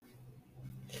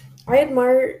I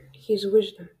admire his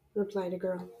wisdom, replied the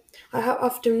girl. I have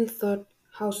often thought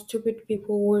how stupid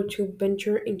people were to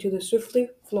venture into the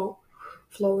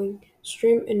flowing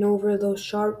stream and over those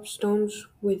sharp stones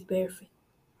with bare feet.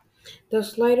 The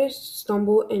slightest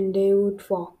stumble and they would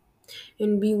fall,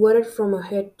 and be wetted from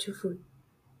head to foot.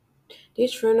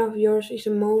 This friend of yours is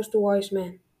a most wise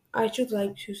man. I should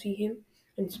like to see him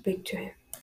and speak to him.